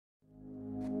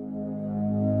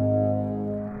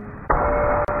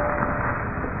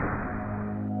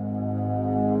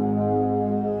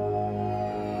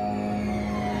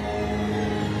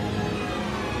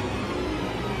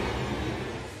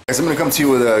Guys, I'm going to come to you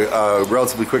with a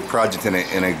relatively quick project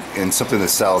in something that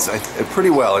sells pretty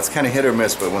well. It's kind of hit or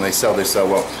miss, but when they sell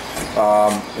well.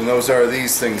 And those are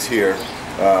these things here.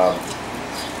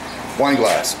 Wine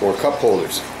glass or cup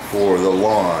holders for the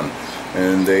lawn,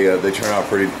 and they turn out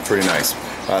pretty nice.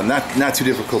 Not too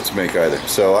difficult to make either.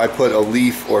 So I put a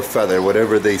leaf or feather,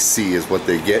 whatever they see is what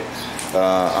they get.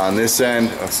 On this end,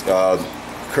 a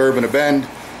curve and a bend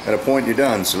and a point, you're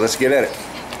done. So let's get at it.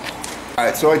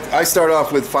 Alright, so I start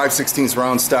off with 5/16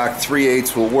 round stock,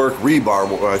 3/8 will work, rebar,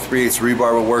 3/8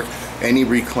 rebar will work, any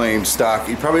reclaimed stock.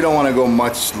 You probably don't want to go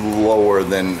much lower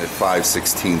than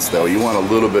 5/16 though. You want a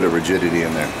little bit of rigidity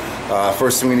in there.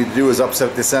 First thing we need to do is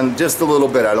upset this end just a little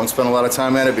bit. I don't spend a lot of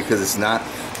time at it because it's not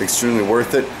extremely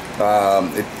worth it.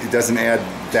 It doesn't add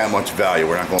that much value.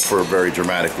 We're not going for a very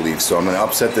dramatic leaf. So I'm going to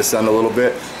upset this end a little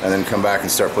bit and then come back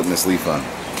and start putting this leaf on.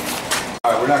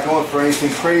 Alright, we're not going for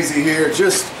anything crazy here.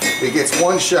 Just, it gets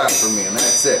one shot from me and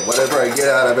that's it. Whatever I get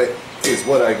out of it is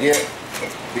what I get,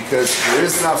 because there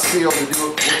is enough seal to do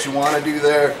what you want to do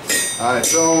there on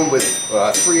its own with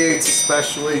 3/8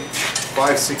 especially.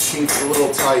 5/16 is a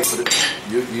little tight, but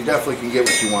you definitely can get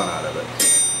what you want out of it.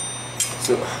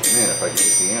 So, man, if I can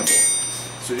get the anvil.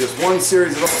 So just one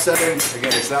series of upsetting.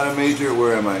 Again, it's not a major,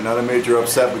 where am I? Not a major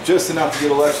upset, but just enough to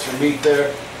get a little extra meat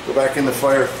there. Go back in the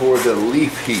fire for the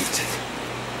leaf heat.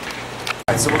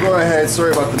 Alright, so we're going ahead.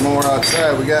 Sorry about the mower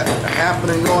outside. We got a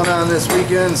happening going on this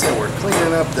weekend, so we're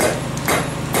cleaning up that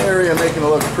area, making it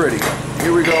look pretty.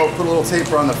 Here we go. Put a little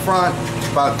taper on the front.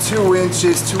 About 2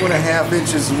 inches, 2.5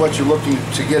 inches is what you're looking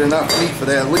to get enough meat for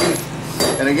that leaf.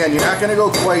 And again, you're not going to go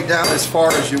quite down as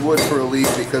far as you would for a leaf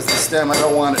because the stem, I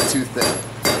don't want it too thin.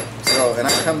 So, and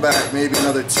I come back maybe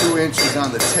another 2 inches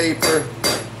on the taper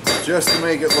just to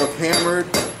make it look hammered.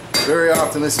 Very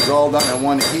often this is all done in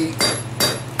one heat.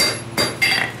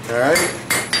 Alright,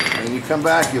 and you come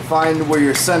back, you find where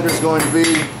your center is going to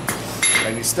be,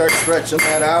 and you start stretching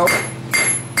that out.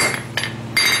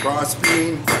 Cross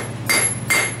beam.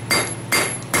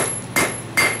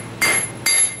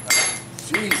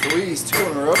 Jeez Louise, 2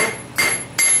 in a row.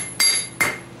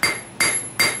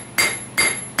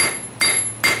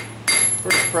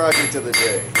 First project of the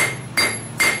day.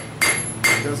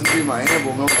 Doesn't do my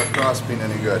anvil nor my cross beam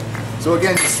any good. So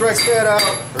again, you stretch that out,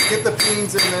 or get the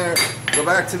pins in there, go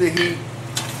back to the heat,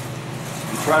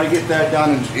 and try to get that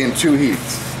done in 2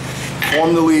 heats.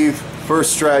 Form the leaf,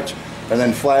 first stretch, and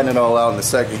then flatten it all out in the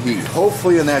second heat.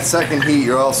 Hopefully in that second heat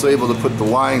you're also able to put the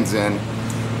lines in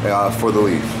for the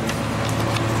leaf.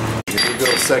 Here we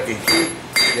go, second heat.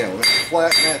 Again, we're going to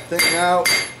flatten that thing out.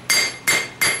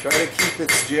 Try to keep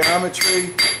its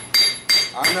geometry.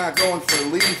 I'm not going for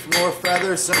leaf nor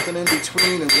feather, something in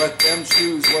between, and let them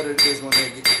choose what it is when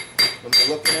they're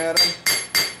looking at them.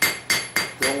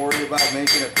 Don't worry about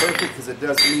making it perfect because it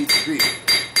doesn't need to be.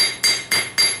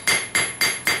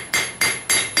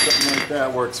 Something like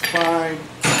that works fine.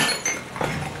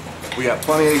 We got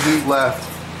plenty of heat left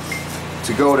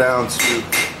to go down to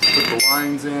put the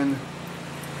lines in.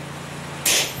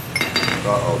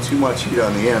 Uh-oh, too much heat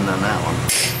on the end on that one.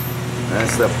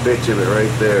 That's the bitch of it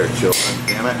right there, children.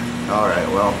 Damn it. Alright,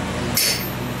 well.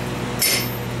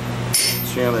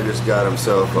 Chandler just got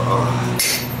himself.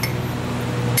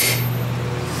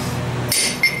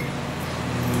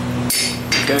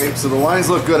 Okay, so the lines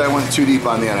look good. I went too deep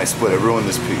on the end. I split it. Ruined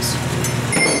this piece.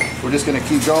 We're just going to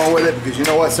keep going with it because you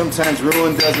know what? Sometimes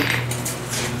ruin doesn't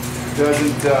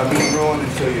mean ruin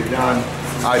until you're done.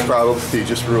 I probably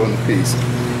just ruined the piece.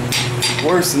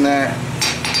 Worse than that.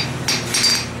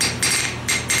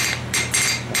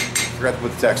 Forgot to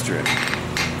put the texture in.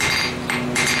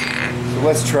 So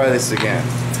let's try this again.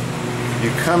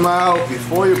 You come out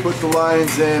before you put the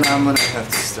lines in. I'm gonna have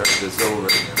to start this over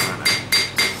again.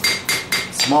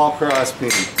 Small cross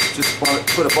beam. Just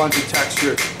put a bunch of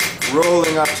texture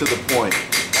rolling up to the point.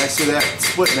 Actually, that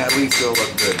splitting that leaf will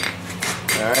look good.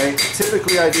 All right.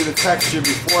 Typically, I do the texture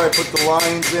before I put the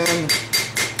lines in,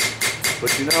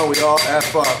 but you know we all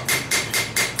F up.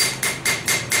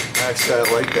 Actually, I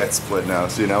like that split now.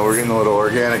 So, you know, we're getting a little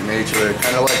organic nature there.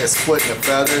 Kind of like a split and a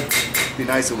feather. It'd be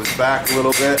nice if it was back a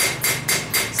little bit.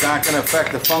 It's not going to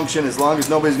affect the function. As long as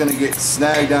nobody's going to get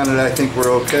snagged on it, I think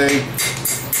we're okay.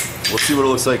 We'll see what it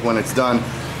looks like when it's done.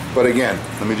 But again,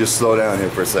 let me just slow down here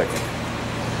for a second.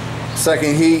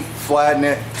 Second heat, flatten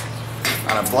it.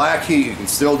 On a black heat, you can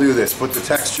still do this. Put the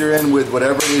texture in with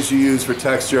whatever it is you use for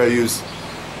texture. I use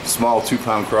a small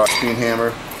 2-pound cross-beam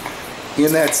hammer.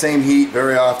 In that same heat,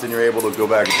 very often you're able to go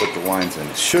back and put the lines in.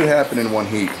 It should happen in one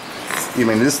heat. I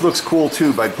mean, this looks cool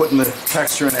too. By putting the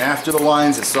texture in after the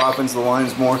lines, it softens the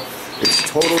lines more. It's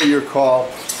totally your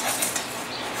call.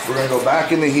 We're going to go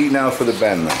back in the heat now for the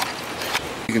bend though.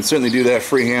 You can certainly do that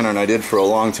freehand, and I did for a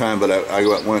long time, but I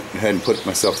went ahead and put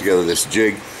myself together this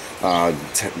jig.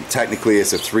 Technically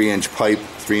it's a 3-inch pipe,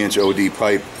 3-inch OD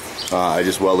pipe. I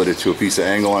just welded it to a piece of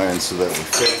angle iron so that it would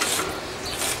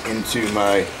fit into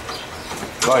my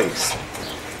vise.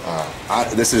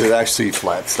 This is actually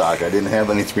flat stock. I didn't have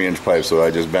any 3-inch pipe, so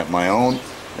I just bent my own,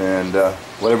 and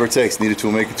whatever it takes, need a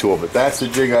tool, make a tool. But that's the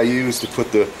jig I use to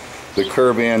put the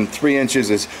curve in. 3 inches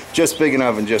is just big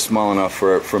enough and just small enough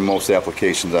for most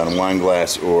applications on a wine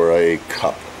glass or a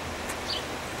cup.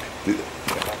 You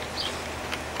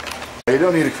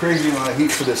don't need a crazy amount of heat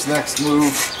for this next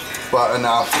move, but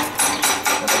enough.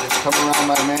 And I just come around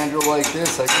my mandrel like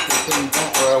this. I get the thing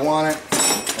bent where I want it.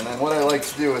 And then what I like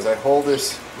to do is I hold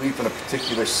this leaf in a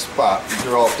particular spot. These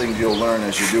are all things you'll learn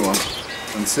as you do them.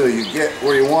 Until you get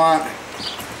where you want.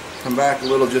 Come back a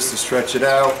little just to stretch it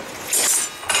out.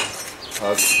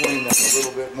 Swing that a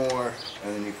little bit more.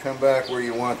 And then you come back where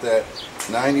you want that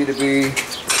 90 to be.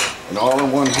 And all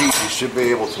in one heat, you should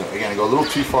be able to, again, go a little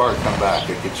too far and come back.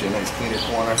 It gets you a nice cleaner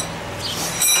corner.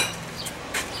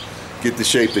 Get the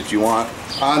shape that you want.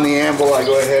 On the anvil, I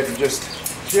go ahead and just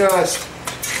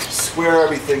square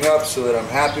everything up so that I'm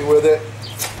happy with it.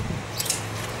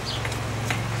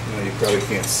 You probably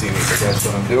can't see me, but that's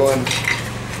what I'm doing.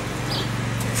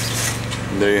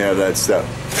 And there you have that step.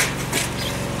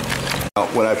 Now,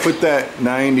 when I put that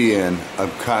 90 in, a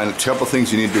couple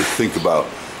things you need to think about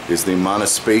is the amount of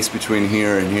space between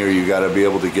here and here. You got to be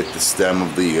able to get the stem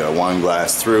of the wine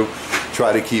glass through.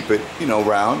 Try to keep it,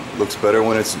 round. It looks better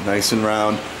when it's nice and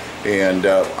round. And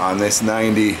on this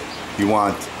 90, you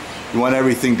want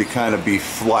everything to kind of be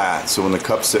flat, so when the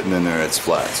cup's sitting in there, it's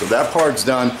flat. So that part's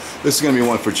done. This is going to be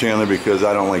one for Chandler because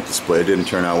I don't like display. It didn't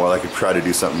turn out well. I could try to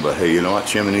do something, but hey, you know what?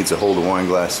 Chandler needs to hold a wine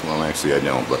glass. Well, actually, I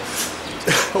don't, but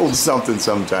hold something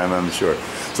sometime, I'm sure.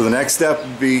 So the next step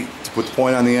would be to put the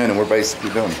point on the end, and we're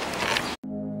basically done.